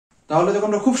তাহলে দেখো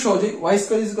আমরা খুব সহজেই y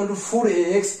square is equal to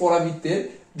 4ax পরাবৃত্তের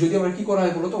যদি আমরা কি করা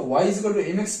হয় বলতো y is equal to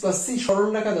mx plus c সরল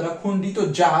রেখা দ্বারা খণ্ডিত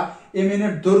যা mn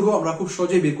এর দৈর্ঘ্য আমরা খুব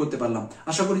সহজেই বের করতে পারলাম।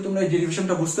 আশা করি তোমরা এই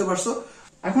ডেরিভেশনটা বুঝতে পারছো।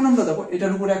 এখন আমরা দেখো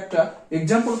এটার উপরে একটা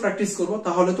এক্সাম্পল প্র্যাকটিস করব,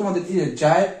 তাহলে তোমাদের এই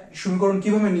যা সমীকরণ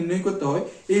কিভাবে নির্ণয় করতে হয়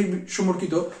এই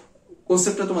সম্পর্কিত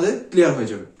কনসেপ্টটা তোমাদের ক্লিয়ার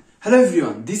হয়ে যাবে। Hello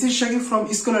everyone, this is Sakib from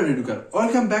Scholar Educare.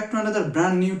 Welcome back to another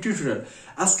brand new tutorial.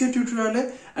 আজকের টিউটোরিয়ালে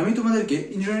আমি তোমাদেরকে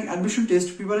ইঞ্জিনিয়ারিং অ্যাডমিশন টেস্ট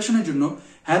প্রিপারেশনের জন্য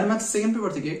হায়ার ম্যাথ সেকেন্ড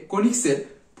পেপার থেকে কনিক্সের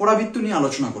পরাবৃত্ত নিয়ে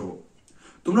আলোচনা করব।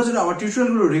 তোমরা যারা আমার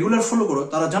টিউটোরিয়ালগুলো রেগুলার ফলো করো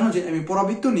তারা জানো যে আমি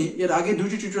পরাবৃত্ত নিয়ে এর আগে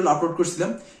দুইটি টিউটোরিয়াল আপলোড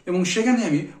করেছিলাম এবং সেখানে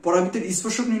আমি পরাবৃত্তের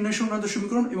স্পর্শক নির্ণয় সংক্রান্ত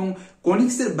সমীকরণ এবং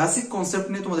কনিক্সের বেসিক কনসেপ্ট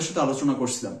নিয়ে তোমাদের সাথে আলোচনা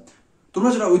করছিলাম। তোমরা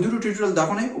যারা ওই দুটো টিউটোরিয়াল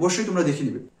দেখো নাই অবশ্যই তোমরা দেখে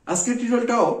নিবে। আজকের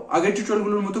টিউটোরিয়ালটাও আগের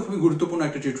টিউটোরিয়ালগুলোর মতো খুবই গুরুত্বপূর্ণ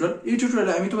একটা টিউটোরিয়াল। এই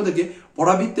টিউটোরিয়ালে আমি তোমাদেরকে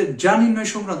পরাবৃত্তের যা নির্ণয়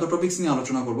সংক্রান্ত টপিকস নিয়ে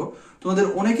আলোচনা করব। তোমাদের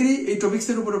অনেকেরই এই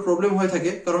টপিকসের উপরে প্রবলেম হয়ে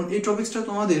থাকে, কারণ এই টপিকসটা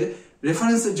তোমাদের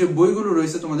রেফারেন্স যে বইগুলো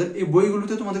রয়েছে তোমাদের এই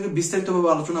বইগুলোতে তোমাদেরকে বিস্তারিতভাবে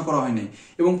আলোচনা করা হয় নাই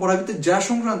এবং পরাবৃত্তের যা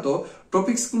সংক্রান্ত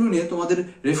টপিকস গুলো নিয়ে তোমাদের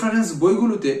রেফারেন্স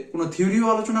বইগুলোতে কোনো থিওরিও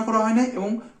আলোচনা করা হয় নাই এবং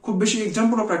খুব বেশি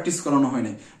এক্সাম্পলও প্র্যাকটিস করানো হয়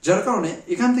নাই। যার কারণে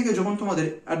এখান থেকে যখন তোমাদের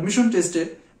অ্যাডমিশন টেস্টে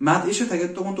ম্যাথ এসে থাকে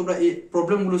তখন তোমরা এই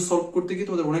প্রবলেমগুলো সলভ করতে গিয়ে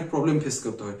তোমাদের অনেক প্রবলেম ফেস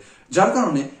করতে হয়। যার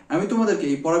কারণে আমি তোমাদেরকে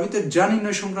এই পরাবৃত্তের যা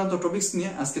নির্ণয় সংক্রান্ত টপিকস নিয়ে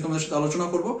আজকে তোমাদের সাথে আলোচনা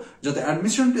করব, যাতে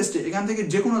অ্যাডমিশন টেস্টে এখান থেকে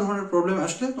যে কোনো ধরনের প্রবলেম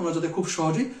আসলে তোমরা যাতে খুব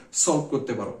সহজেই সলভ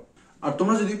করতে পারো। আর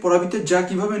তোমরা যদি পরাবৃত্তের যা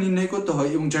কিভাবে নির্ণয় করতে হয়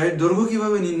এবং যা এর দৈর্ঘ্য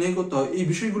কিভাবে নির্ণয় করতে হয় এই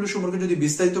বিষয়গুলো সম্পর্কে যদি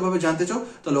বিস্তারিতভাবে জানতে চাও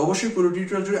তাহলে অবশ্যই পুরো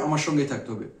টিউটোরিয়াল জুড়ে আমার সঙ্গেই থাকতে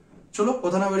হবে। চলো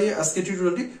কথা না বাড়িয়ে আজকে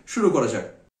টিউটোরিয়ালটি শুরু করা যাক।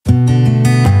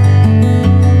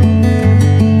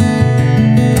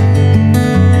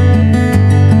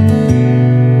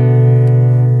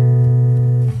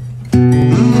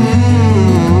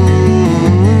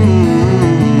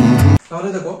 তাহলে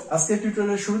দেখো আজকের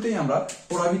টিউটোরিয়ালের শুরুতেই আমরা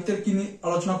পরাবৃত্তের কি নিয়ে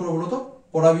আলোচনা করবো বলতো?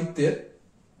 পরাবৃত্তের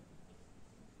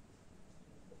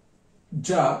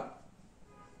যা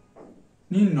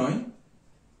নির্ণয়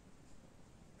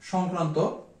সংক্রান্ত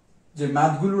যে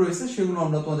ম্যাথগুলো রয়েছে সেগুলো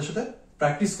আমরা তোমাদের সাথে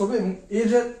প্র্যাকটিস করবো এবং এর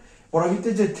যে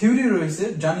পরাবৃত্তের যে থিওরি রয়েছে,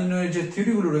 যা নির্ণয়ের যে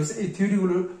থিওরিগুলো রয়েছে এই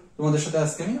থিওরিগুলো তোমাদের সাথে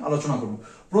আজকে আমি আলোচনা করব।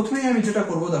 প্রথমেই আমি যেটা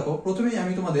করব দেখো, প্রথমেই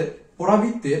আমি তোমাদের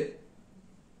পরাবৃত্তের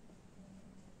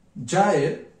যা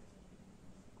এর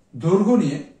দৈর্ঘ্য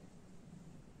নিয়ে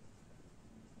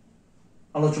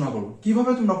আলোচনা করব।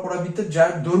 কিভাবে তোমরা পরাবৃত্তের যা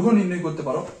দৈর্ঘ্য নির্ণয় করতে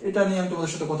পারো এটা নিয়ে আমি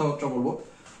তোমাদের সাথে কথাবার্তা বলবো।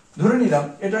 ধরে নিলাম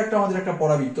এটা আমাদের একটা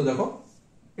পরাবৃত্ত। দেখো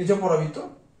এই যে পরাবৃত্ত,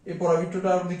 এই পরাবৃত্তটা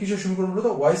আমাদের কিসের সমীকরণ বলতো?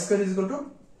 y square is equal to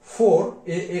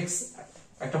 4ax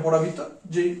একটা পরাবৃত্ত,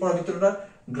 যে পরাবৃত্তটার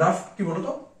গ্রাফ কি বলতো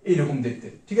এইরকম দেখতে,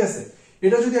 ঠিক আছে?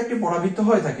 এটা যদি একটি পরাবৃত্ত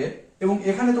হয়ে থাকে এবং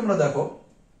এখানে তোমরা দেখো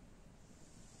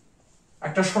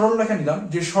একটা সরল রেখা নিলাম,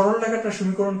 যে সরল রেখাটার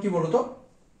সমীকরণ কি বলতো?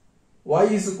 y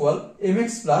is equal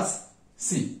mx plus c।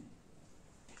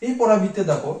 এই পরাবৃত্তে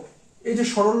দেখো এই যে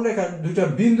সরল রেখার দুইটা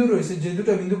বিন্দু রয়েছে, যে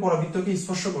দুটো বিন্দু পরাবৃত্তকে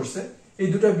স্পর্শ করছে, এই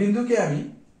দুটো বিন্দুকে আমি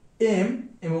m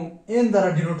এবং n দ্বারা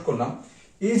ডিনোট করলাম।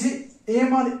 এই যে m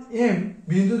আর m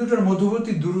বিন্দু দুটোর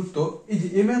মধ্যবর্তী দূরত্ব, এই যে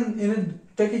m and n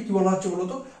এরটাকে কি বলা হচ্ছে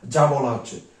বলতো? যা বলা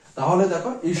হচ্ছে। তাহলে দেখো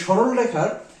এই সরল রেখার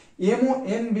m ও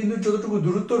n বিন্দুর যতটুকু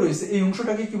দূরত্ব রয়েছে এই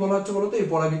অংশটাকে কি বলা হচ্ছে বলতো? এই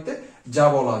পরাবৃত্তে যা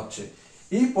বলা হচ্ছে।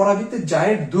 এই পরাবৃত্তে যা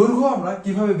এর দৈর্ঘ্য আমরা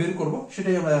কিভাবে বের করব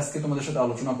সেটাই আমরা আজকে তোমাদের সাথে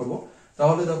আলোচনা করব।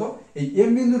 তাহলে দেখো এই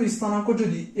m বিন্দুর স্থানাঙ্ক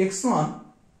যদি x1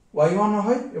 y1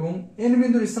 হয় এবং n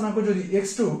বিন্দুর স্থানাঙ্ক যদি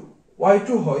x2 y2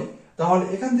 হয়, তাহলে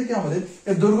এখান থেকে আমাদের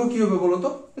এর দৈর্ঘ্য কি হবে বলতো?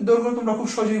 এর দৈর্ঘ্য তোমরা খুব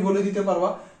সহজেই বলে দিতে পারবা,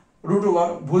 √ওভার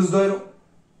ভুজদ্বয়ের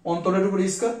অন্তরের উপরে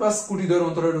স্কয়ার প্লাস কুটিদ্বয়ের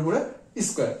অন্তরের উপরে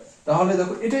স্কয়ার। তাহলে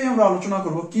দেখো এটাই আমরা আলোচনা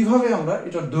করব কিভাবে আমরা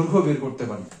এটার দৈর্ঘ্য বের করতে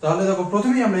পারি। তাহলে দেখো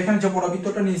প্রথমেই আমরা এখানে যে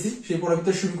পরাবৃত্তটা নিয়েছি সেই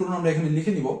পরাবৃত্তের সমীকরণ আমরা এখানে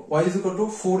লিখে নিব। y is equal to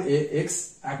 4ax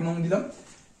এক নং দিলাম।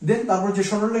 দেন তারপর যে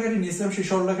সরল রেখাটি নিয়েছিলাম সেই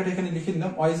সরল রেখাটা এখানে লিখে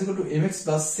নিলাম, y is equal to mx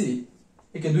plus c,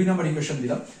 একে 2 নম্বর ইকুয়েশন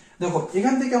দিলাম। দেখো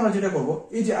এখান থেকে আমরা যেটা করব,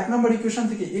 এই যে 1 নম্বর ইকুয়েশন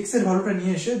থেকে x এর ভ্যালুটা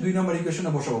নিয়ে এসে 2 নম্বর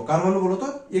ইকুয়েশনে বসাবো। কার ভ্যালু বলতো?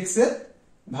 x এর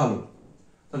ভ্যালু।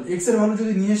 তাহলে x এর ভ্যালু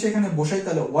যদি নিয়ে এসে এখানে বসাই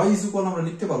তাহলে y ইজ ইকুয়াল আমরা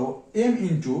লিখতে পারবো m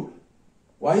into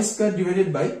y square divided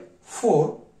by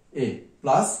 4a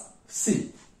plus c।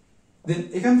 দেন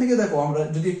এখান থেকে দেখো আমরা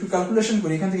যদি একটু ক্যালকুলেশন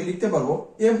করি এখান থেকে লিখতে পারবো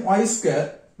my square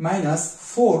minus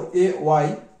 4ay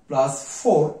plus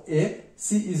 4ac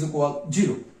is equal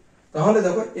 0। তাহলে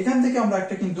দেখো এখান থেকে আমরা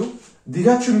একটা কিন্তু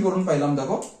দ্বিঘাত সমীকরণ পাইলাম।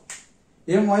 দেখো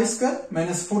my square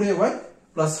minus 4ay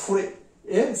plus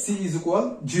 4ac is equal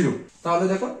 0। তাহলে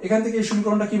দেখো এখান থেকে এই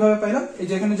সমীকরণটা কিভাবে পাইলাম? এই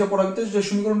যে এখানে যে পরাবৃত্তের যে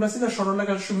সমীকরণটা ছিল সরল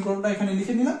রেখার সমীকরণটা এখানে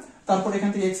লিখে নিলাম। তারপর এখান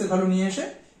থেকে x এর ভ্যালু নিয়ে এসে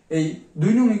এই 2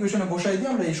 নং ইকুয়েশনে বসাই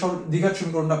দিয়ে আমরা এই দ্বিঘাত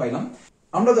সমীকরণটা পাইলাম।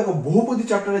 আমরা দেখো বহুপদী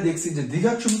চ্যাপ্টারে দেখছি যে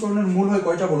দ্বিঘাত সমীকরণের মূল হয়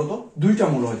কয়টা বলতো? দুইটা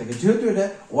মূল হয় থাকে। যেহেতু এটা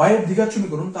y এর দ্বিঘাত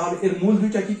সমীকরণ, তাহলে এর মূল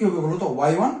দুইটা কি কি হবে বলতো?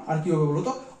 y1 আর কি হবে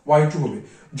বলতো? y2 হবে।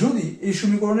 যদি এই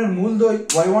সমীকরণের মূল দ্বয়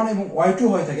y1 এবং y2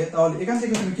 হয় থাকে, তাহলে এখান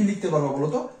থেকে তুমি কি লিখতে পারবা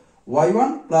বলতো? y1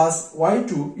 plus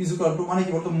y2 is equal to, মানে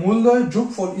কি বলতো? মূল দ্বয়ের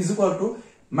যোগফল ইজ ইকুয়াল টু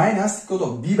মাইনাস কত?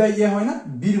 b বাই a হয় না?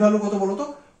 b এর ভ্যালু কত বলতো?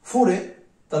 4a।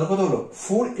 তাহলে কত হলো?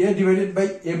 4a ডিভাইডেড বাই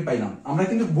m পাইলাম। আমরা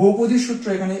কিন্তু বহুপদীর সূত্র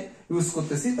এখানে ইউজ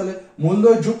করতেছি। তাহলে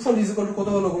মূলদ্বয়ের যোগফল ইজ ইকুয়াল টু কত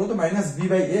হলো বলতো? Minus b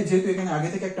by a। যেহেতু এখানে আগে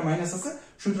থেকে একটা মাইনাস আছে,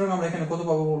 সুতরাং আমরা এখানে কত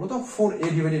পাবো বলতো? 4a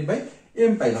ডিভাইডেড বাই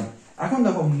m পাইলাম। এখন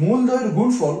দেখো মূলদ্বয়ের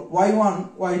গুণফল y1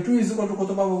 y2 is equal to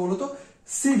কত পাবো বলতো?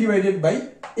 c ডিভাইডেড বাই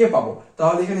a পাবো।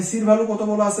 তাহলে এখানে c এর ভ্যালু কত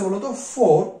বলা আছে বলতো?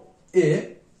 4a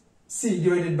c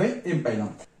divided by m পাইলাম।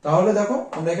 তাহলে দেখো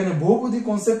আমরা এখানে বহুপদী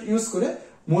কনসেপ্ট ইউজ করে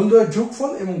মূলদ্বয়ের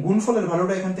যোগফল এবং গুণফলের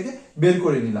ভ্যালুটা এখান থেকে বের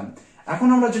করে নিলাম। এখন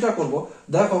আমরা যেটা করব,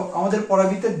 দেখো আমাদের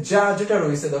পরাবৃত্তের যা যেটা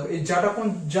রয়েছে, দেখো এই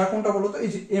যা কোনটা বলতো? এই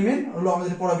যে mn হলো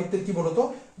আমাদের পরাবৃত্তের কি বলতো?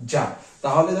 যা।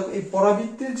 তাহলে দেখো এই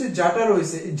পরাবৃত্তের যে যাটা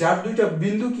রয়েছে, এই যার দুইটা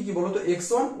বিন্দু কি কি বলতো?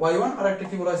 x1 y1 আর একটা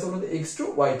কি বলা আছে বলতো? x2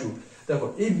 y2। দেখো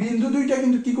এই বিন্দু দুইটা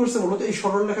কিন্তু কি করছে বলতো? এই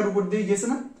সরল রেখার উপর দিয়ে গেছে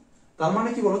না? তার মানে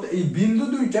কি বলতো? এই বিন্দু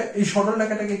দুইটা এই সরল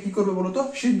রেখাটাকে কি করবে বলতো?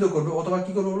 সিদ্ধ করবে, অথবা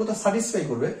কি করবে বলতো? স্যাটিসফাই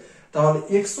করবে। তাহলে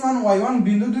x1 y1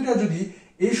 বিন্দু দুইটা যদি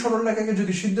এই সরল রেখাকে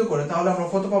যদি সিদ্ধ করে, তাহলে আমরা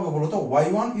কত পাবো বলতো?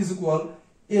 y1 is equal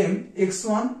m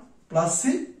x1 plus c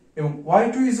এবং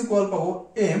y2 ইজ ইকুয়াল পাবো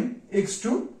m x2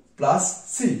 প্লাস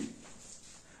c।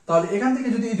 তাহলে এখান থেকে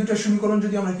যদি এই দুটো সমীকরণ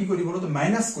যদি আমরা কি করি বলতো?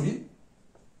 মাইনাস করি,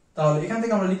 তাহলে এখান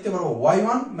থেকে আমরা লিখতে পারবো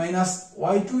y1 minus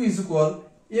y2 is equal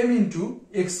m into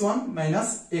x1 minus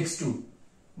x2।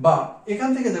 বা এখান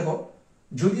থেকে দেখো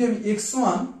যদি আমি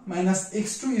x1 minus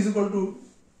x2 is equal to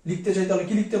লিখতে চাই, তাহলে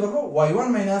কি লিখতে পারবো? y1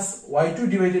 minus y2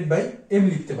 divided by m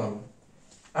লিখতে পারবো।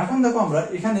 এখন দেখো আমরা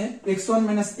এখানে x1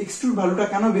 মাইনাস x2 এর ভ্যালুটা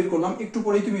কেন বের করলাম একটু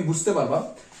পরেই তুমি বুঝতে পারবা।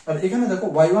 আর এখানে দেখো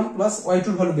y1 প্লাস y2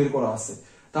 এর ভ্যালু বের করা আছে।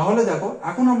 তাহলে দেখো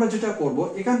এখন আমরা যেটা করব,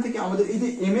 এখান থেকে আমাদের এই যে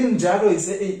mn যা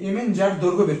রয়েছে, এই mn যার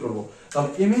দৈর্ঘ্য বের করব। তাহলে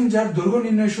mn যার দৈর্ঘ্য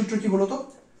নির্ণয়ের সূত্র কি বলতো?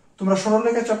 তোমরা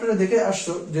সরলরেখা চ্যাপ্টারে দেখে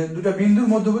আসছো যে দুটা বিন্দুর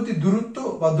মধ্যবর্তী দূরত্ব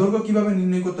বা দৈর্ঘ্য কিভাবে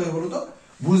নির্ণয় করতে হয় বলতো?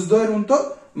 ভুজদ্বয়ের অন্তর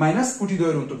মাইনাস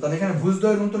কুটিদ্বয়ের অন্তর। তাহলে এখানে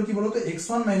ভুজদ্বয়ের অন্তর কি বলতো?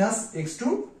 x1 minus x2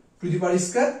 to the power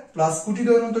square plus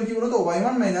কুটিদ্বয়ের অন্তর কি বলতো?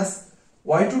 y1 মাইনাস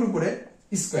y2 এর উপরে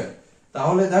স্কয়ার।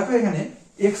 তাহলে দেখো এখানে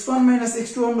x1 মাইনাস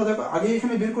x2 আমরা দেখো আগে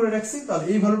এখানে বের করে রাখছি। তাহলে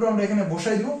এই ভ্যালুটা আমরা এখানে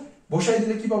বসাই দিব। বসাই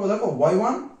দিলে কি পাবো দেখো?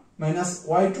 y1 minus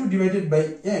y2 divided by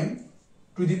m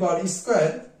to the power square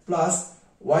plus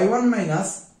y1 minus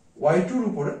y2 এর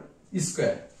উপরে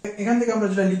স্কয়ার। এখান থেকে আমরা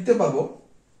যেটা লিখতে পারবো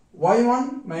y1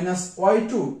 minus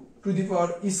y2 to the power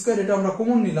square, এটা আমরা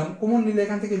কমন নিলাম। কমন নিলে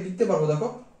এখান থেকে লিখতে পারবো দেখো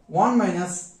 1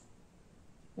 minus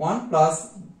 1 plus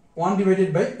 1 divided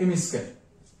by m square.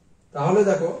 তাহলে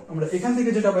দেখো আমরা এখান থেকে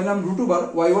যেটা পেলাম root over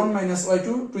y1 minus y2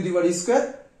 to the power square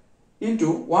into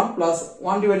 1 plus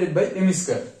 1 divided by m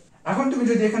square. এখন তুমি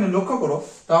যদি এখানে লক্ষ্য করো,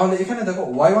 তাহলে এখানে দেখো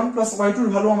y1 প্লাস y2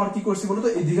 এর ভ্যালু আমার কি করছি বলতো?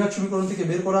 এই দ্বিঘাত সমীকরণ থেকে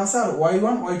বের করা আছে, আর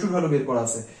y1 y2 এর ভ্যালু বের করা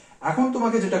আছে। এখন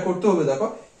তোমাকে যেটা করতে হবে দেখো,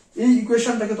 এই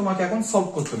ইকুয়েশনটাকে তোমাকে এখন সলভ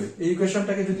করতে হবে। এই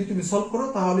ইকুয়েশনটাকে যদি তুমি সলভ করো,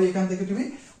 তাহলে এখান থেকে তুমি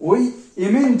ওই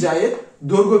mn যায়ের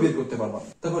দৈর্ঘ্য বের করতে পারবা।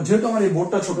 দেখো যেহেতু আমার এই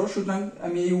বোর্ডটা ছোট, সুতরাং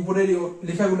আমি এই উপরের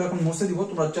লেখাগুলো এখন মুছে দিব।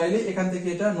 তোমরা চাইলে এখান থেকে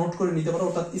এটা নোট করে নিতে পারো,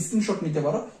 অর্থাৎ স্ক্রিনশট নিতে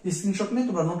পারো। স্ক্রিনশট নিয়ে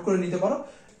তোমরা নোট করে নিতে পারো।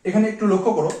 এখানে একটু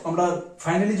লক্ষ্য করো, আমরা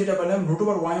ফাইনালি যেটা পেলাম root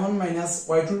over y1 minus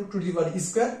y2 to the power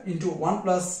square into 1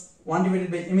 plus 1 divided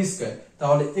by m square.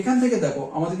 তাহলে এখান থেকে দেখো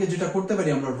আমাদেরকে যেটা করতে পারি,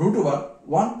 আমরা root over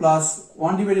 1 plus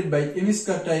 1 divided by m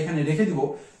স্কয়ারটা এখানে রেখে দিব।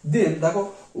 দেন দেখো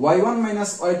y1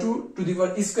 minus y2 to the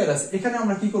power square আছে। এখানে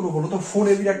আমরা কি করব বলো তো?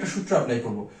 4ab এর একটা সূত্র অ্যাপ্লাই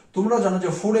করব। তোমরা জানো যে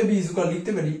 4ab ইজ ইকুয়াল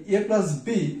লিখতে পারি a plus b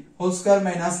whole square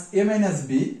minus a minus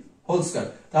b whole square.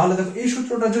 তাহলে দেখো এই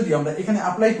সূত্রটা যদি আমরা এখানে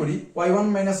অ্যাপ্লাই করি y1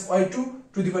 minus y2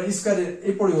 to the power square এর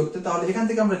এই পরিবর্তে, তাহলে এখান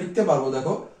থেকে আমরা লিখতে পারবো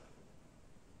দেখো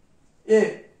a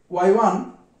y1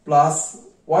 plus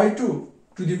y2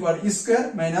 to the power square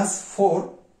minus 4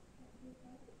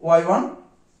 y1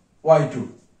 y2।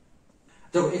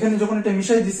 দেখো এখানে যখন এটা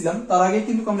মিশাই দিছিলাম, তার আগে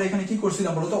কিন্তু আমরা এখানে কি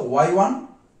করছিলাম বলতো? y1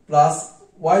 প্লাস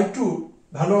y2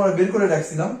 ভ্যালু আমরা বের করে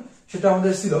রাখছিলাম। সেটা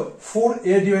আমাদের ছিল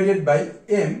 4a ডিভাইডেড বাই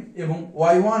m এবং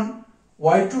y1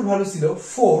 y2 ভ্যালু ছিল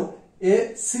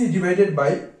 4ac ডিভাইডেড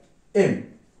বাই m।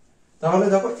 তাহলে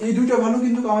দেখো এই দুইটা ভ্যালু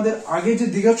কিন্তু আমাদের আগে যে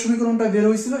দ্বিঘাত সমীকরণটা বের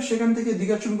হয়েছিল, সেখান থেকে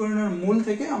দ্বিঘাত সমীকরণের মূল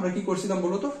থেকে আমরা কি করছিলাম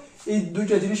বলতো? এই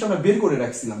দুইটা জিনিস আমরা বের করে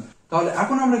রাখছিলাম। তাহলে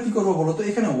এখন আমরা কি করব বলতো?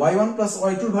 এখানে y1 প্লাস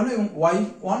y2 এর ভ্যালু এবং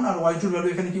y1 আর y2 এর ভ্যালু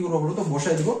এখানে কি করব বলতো?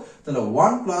 বসাই দিব। তাহলে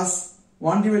 1 plus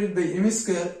 1 divided by m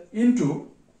square into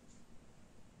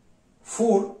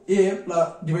 4a plus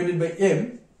divided by m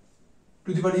to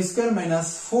the power square minus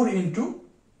 4 into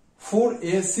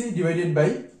 4ac divided by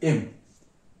m।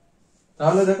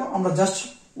 তাহলে দেখো আমরা জাস্ট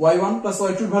y1 প্লাস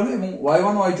y2 এর ভ্যালু এবং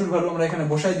y1 y2 এর ভ্যালু আমরা এখানে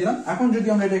বসাই দিলাম। এখন যদি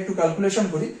আমরা এটা একটু ক্যালকুলেশন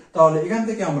করি তাহলে এখান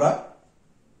থেকে আমরা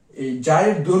এই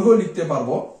জায়ের দৈর্ঘ্য লিখতে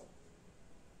পারবো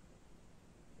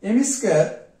m square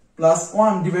plus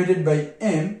 1 divided by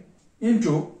m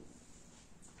into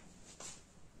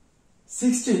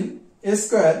 16 a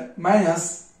square minus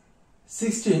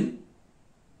 16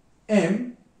 m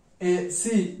a c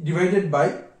divided by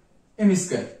m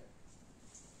square.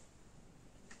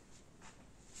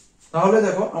 তাহলে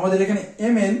দেখো আমাদের এখানে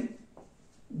mn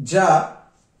যা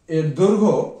এর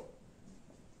দৈর্ঘ্য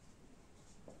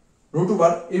root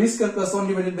over m square plus 1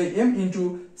 divided by m into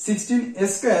 16 a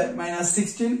square minus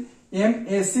 16 m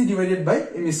a c divided by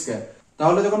m square।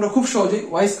 তাহলে দেখো আমরা খুব সহজেই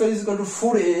y square is equal to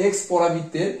 4ax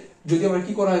পরাবৃত্তের যদি আমরা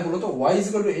কি করা হয় বলতো y is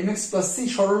equal to mx plus c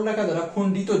সরলরেখা দ্বারা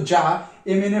খণ্ডিত যা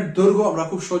mn এর দৈর্ঘ্য আমরা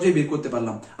খুব সহজেই বের করতে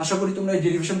পারলাম। আশা করি তোমরা এই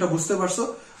ডেরিভেশনটা বুঝতে পারছো।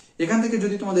 এখান থেকে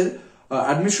যদি তোমাদের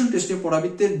অ্যাডমিশন টেস্টে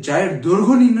পরাবৃত্তের জায়ের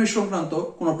দৈর্ঘ্য নির্ণয় সংক্রান্ত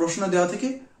কোনো প্রশ্ন দেওয়া থেকে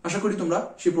আশা করি তোমরা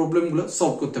সেই প্রবলেমগুলো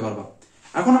সলভ করতে পারবা।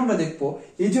 এখন আমরা দেখবো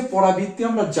এই যে পরাবৃত্তে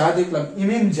আমরা যা দেখলাম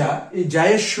mn যা এই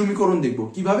জায়ের সমীকরণ দেখবো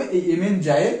কিভাবে এই mn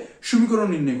জায়ের সমীকরণ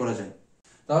নির্ণয় করা যায়।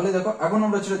 তাহলে দেখো এখন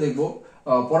আমরা যেটা দেখবো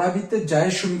পরাবৃত্তের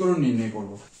জায়ের সমীকরণ নির্ণয়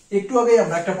করব। একটু আগে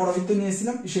আমরা একটা পরাবৃত্ত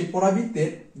নিয়েছিলাম, সেই পরাবৃত্তের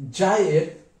জায়ের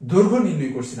দৈর্ঘ্য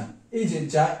নির্ণয় করছিলাম। এই যে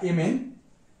যা mn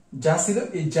যা ছিল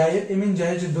এই জায়ের mn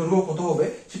জায়ের যে দৈর্ঘ্য কত হবে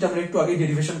সেটা আমরা একটু আগে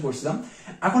ডেরিভেশন করছিলাম।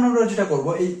 এখন আমরা যেটা করব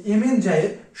এই mn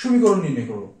জায়ের সমীকরণ নির্ণয়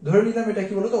করব। ধরে নিলাম এটা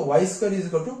কি বলতো y square is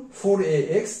equal to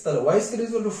 4ax। তাহলে y square is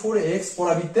equal to 4ax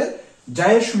পরাবৃত্তের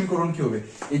জায়ের সমীকরণ কি হবে?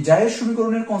 এই জায়ের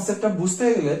সমীকরণের কনসেপ্টটা বুঝতে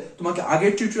গেলে তোমাকে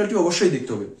আগের টিউটোরিয়ালটি অবশ্যই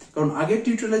দেখতে হবে, কারণ আগের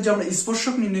টিউটোরিয়ালে যে আমরা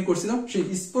স্পর্শক নির্ণয় করছিলাম সেই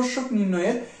স্পর্শক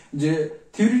নির্ণয়ের যে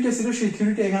থিওরিটা ছিল সেই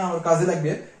থিওরিটা এখানে আমার কাজে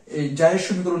লাগবে এই জায়ের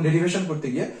সমীকরণ ডেরিভেশন করতে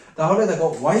গিয়ে। তাহলে দেখো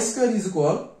y square is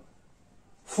equal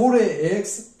 4ax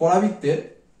পরাবৃত্তের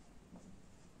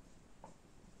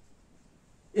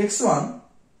x1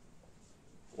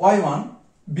 y1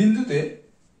 বিন্দুতে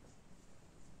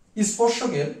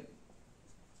স্পর্শকের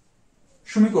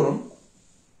সমীকরণ।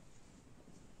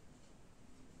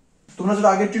 তোমরা যারা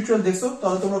আগের টিউটোরিয়াল দেখছো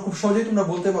তাহলে তোমরা খুব সহজেই তোমরা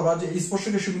বলতে পারবা যে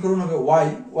স্পর্শকের সমীকরণ হবে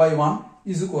y1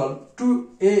 is equal to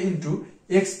a into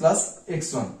x plus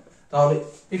x1। তাহলে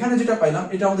এখানে যেটা পাইলাম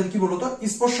এটা আমাদের কি বলতো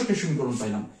স্পর্শকের সমীকরণ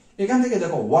পাইলাম। এখান থেকে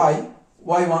দেখো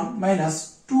y1 minus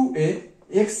 2a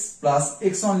x plus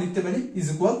x1 লিখতে পারি is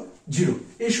equal 0।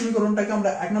 এই সমীকরণটাকে আমরা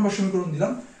এক নম্বর সমীকরণ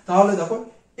দিলাম। তাহলে দেখো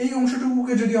এই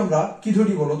অংশটুকুকে যদি আমরা কি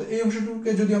ধরি বলতো, এই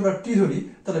অংশটুকুকে যদি আমরা t ধরি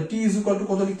তাহলে t is equal to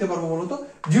কত লিখতে পারবো বলতো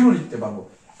 0 লিখতে পারবো।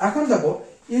 এখন দেখো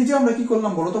এই যে আমরা কি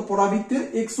করলাম বলতো পরাবৃত্তের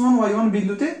x1 y1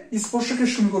 বিন্দুতে স্পর্শকের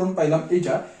সমীকরণ পাইলাম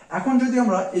এইটা। এখন যদি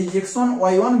আমরা এই x1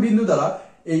 y1 বিন্দু দ্বারা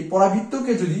এই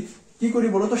পরাবৃত্তকে যদি কি করি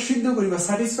বলতো সিদ্ধ করি বা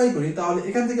স্যাটিসফাই করি তাহলে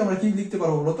এখান থেকে আমরা কি লিখতে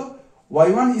পারবো বলতো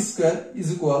y1 square is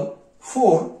equal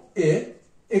 4a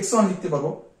x1 লিখতে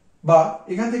পারবো, বা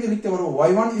এখান থেকে লিখতে পারবো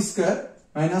y1 square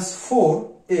minus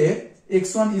 4a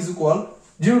x1 is equal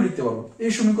 0 লিখতে পারবো।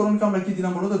 এই সমীকরণকে আমরা কি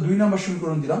দিলাম বলতো 2 নম্বর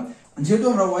সমীকরণ দিলাম। যেহেতু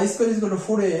আমরা y square is equal to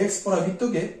 4ax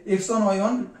পরাবৃত্তকে x1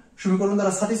 y1 সমীকরণ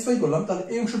দ্বারা স্যাটিসফাই করলাম, তাহলে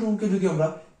এই অংশটুকুকে যদি আমরা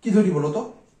কি ধরি বলতো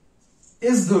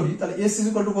s ধরি তাহলে s ইজ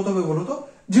ইকুয়াল টু কত হবে বলতো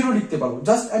 0 লিখতে পারবো।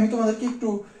 জাস্ট আমি তোমাদেরকে একটু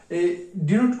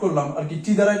ডিনোট করলাম আর কি, t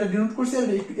দ্বারা এটা ডিনোট করছি আর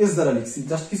একটু s দ্বারা লিখছি,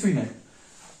 জাস্ট কিছুই নাই।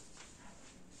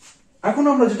 এখন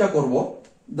আমরা যেটা করব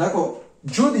দেখো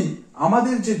যদি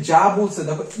আমাদের যে যা বলছে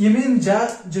দেখো mn যা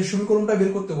যে সমীকরণটা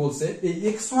বের করতে বলছে এই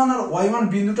x1 আর y1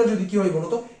 বিন্দুটা যদি কি হয়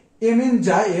বলতো mn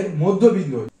যা এর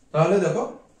মধ্যবিন্দু হয়, তাহলে দেখো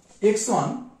x1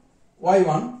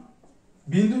 y1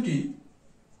 বিন্দুটি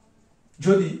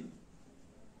যদি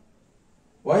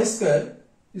y square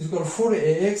is equal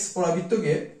 4ax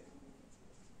পরাবৃত্তকে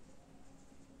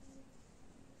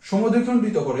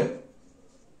সমদ্বিখণ্ডিত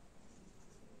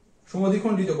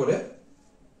করে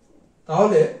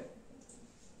তাহলে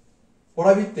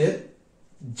পরাবৃত্তের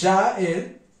যা এর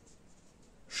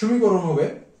সমীকরণ হবে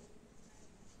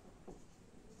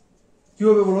কি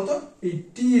হবে বলতো এই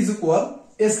t ইজ ইকুয়াল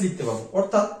s লিখতে পারবো।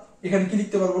 অর্থাৎ এখানে কি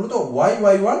লিখতে পারবো বলতো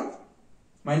y1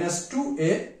 minus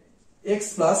 2a x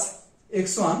plus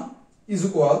x1 is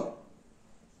equal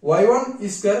y1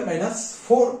 square minus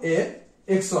 4a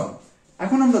x1।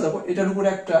 এখন আমরা দেখো এটার উপরে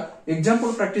একটা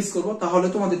एग्जांपल প্র্যাকটিস করব, তাহলে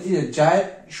তোমাদের এই জায়ের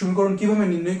সমীকরণ কিভাবে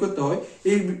নির্ণয় করতে হয়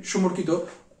এই সম্পর্কিত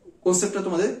কনসেপ্টটা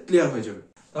তোমাদের ক্লিয়ার হয়ে যাবে।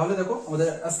 তাহলে দেখো আমাদের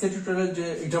আজকের টিউটোরিয়ালের যে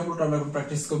एग्जांपलটা আমরা এখন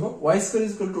প্র্যাকটিস করব, y square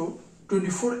is equal to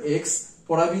 24x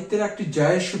পরাবৃত্তের একটি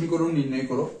জায়ের সমীকরণ নির্ণয়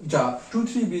করো যা 2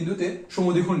 3 বিন্দুতে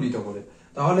সমদ্বিখণ্ডিত করে।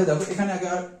 তাহলে দেখো এখানে আগে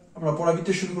আমরা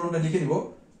পরাবৃত্তের সমীকরণটা লিখে নিব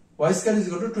y square is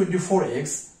equal to 24x।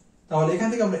 তাহলে এখান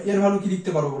থেকে আমরা এর ভ্যালু কি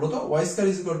লিখতে পারবো বলতো y square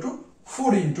is equal to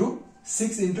 4 into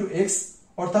 6 into x,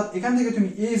 অর্থাৎ এখান থেকে তুমি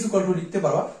a is equal to লিখতে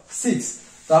পারবা 6।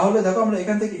 তাহলে দেখো আমরা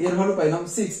এখান থেকে এর ভ্যালু পাইলাম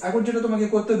 6। এখন যেটা তোমাকে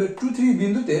করতে হবে 2, 3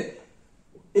 বিন্দুতে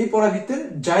এই পরাবৃত্তের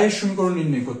জায়ের সমীকরণ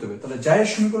নির্ণয় করতে হবে। তাহলে জায়ের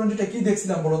সমীকরণ যেটা কি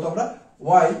দেখছিলাম বলতো আমরা,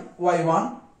 y1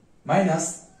 minus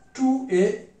 2a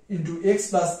into x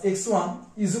plus x1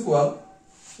 is equal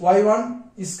y1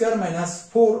 square minus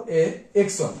 4a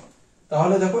x1।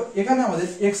 তাহলে দেখো এখানে আমাদের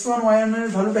x1 y1 এর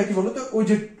ভ্যালুটা কি বলতো, ওই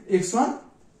যে x1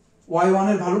 y1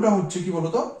 এর ভ্যালুটা হচ্ছে কি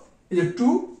বলতো, এই যে 2,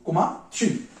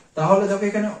 3। তাহলে দেখো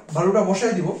এখানে ভ্যালুটা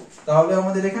বসাই দিব। তাহলে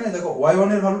আমাদের এখানে দেখো y1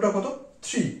 এর ভ্যালুটা কত,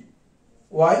 3,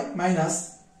 y minus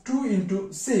 2 into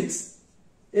 6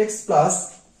 x plus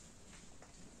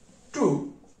 2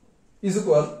 is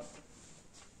equal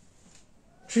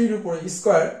 3 এর উপরে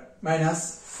স্কয়ার minus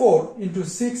 4 into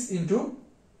 6 into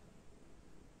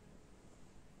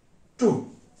 2।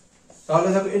 তাহলে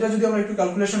দেখো এটা যদি আমরা একটু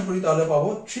ক্যালকুলেশন করি তাহলে পাবো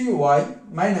 3y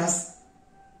minus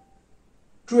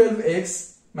 12x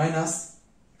minus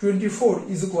 24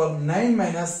 is equal 9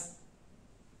 minus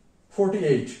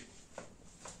 48।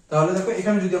 তাহলে দেখো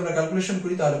এখানে যদি আমরা ক্যালকুলেশন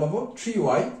করি তাহলে পাবো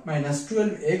 3y minus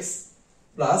 12x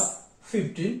plus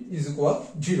 15 is equal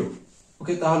 0।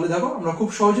 ওকে, তাহলে দেখো আমরা খুব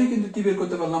সহজেই কিন্তু কি বের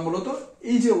করতে পারলাম বলতো,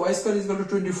 এই যে y square is equal to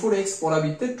 24x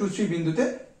পরাবৃত্তের 2, 3 বিন্দুতে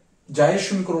জায়ের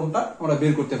সমীকরণটা আমরা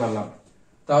বের করতে পারলাম।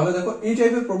 তাহলে দেখো এই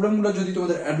টাইপের প্রবলেমগুলো যদি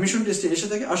তোমাদের অ্যাডমিশন টেস্টে এসে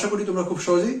থাকে আশা করি তোমরা খুব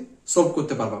সহজেই সলভ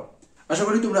করতে পারবা। আশা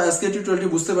করি তোমরা আজকের টিউটোরিয়ালটি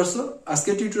বুঝতে পারছো।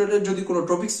 আজকের টিউটোরিয়ালের যদি কোনো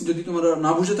টপিকস যদি তোমরা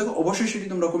না বুঝে থাকো অবশ্যই সেটি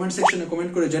তোমরা কমেন্ট সেকশনে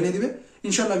কমেন্ট করে জানিয়ে দিবে।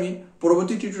 ইনশাআল্লাহ আমি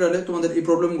পরবর্তী টিউটোরিয়ালে তোমাদের এই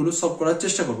প্রবলেমগুলো সলভ করার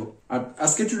চেষ্টা করব। আর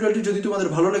আজকের টিউটোরিয়ালটি যদি তোমাদের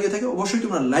ভালো লেগে থাকে অবশ্যই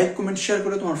তোমরা লাইক, কমেন্ট, শেয়ার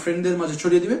করে তোমার ফ্রেন্ডদের মাঝে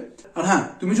ছড়িয়ে দিবে। আর হ্যাঁ,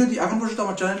 তুমি যদি এখন পর্যন্ত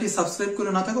আমার চ্যানেলটি সাবস্ক্রাইব করে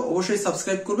না থাকো অবশ্যই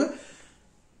সাবস্ক্রাইব করবে।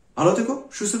 ভালো থেকো,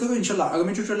 সুস্থ থেকো। ইনশাআল্লাহ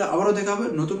আগামী টিউটোরিয়ালে আবারও দেখা হবে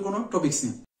নতুন কোনো টপিকস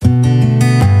নিয়ে।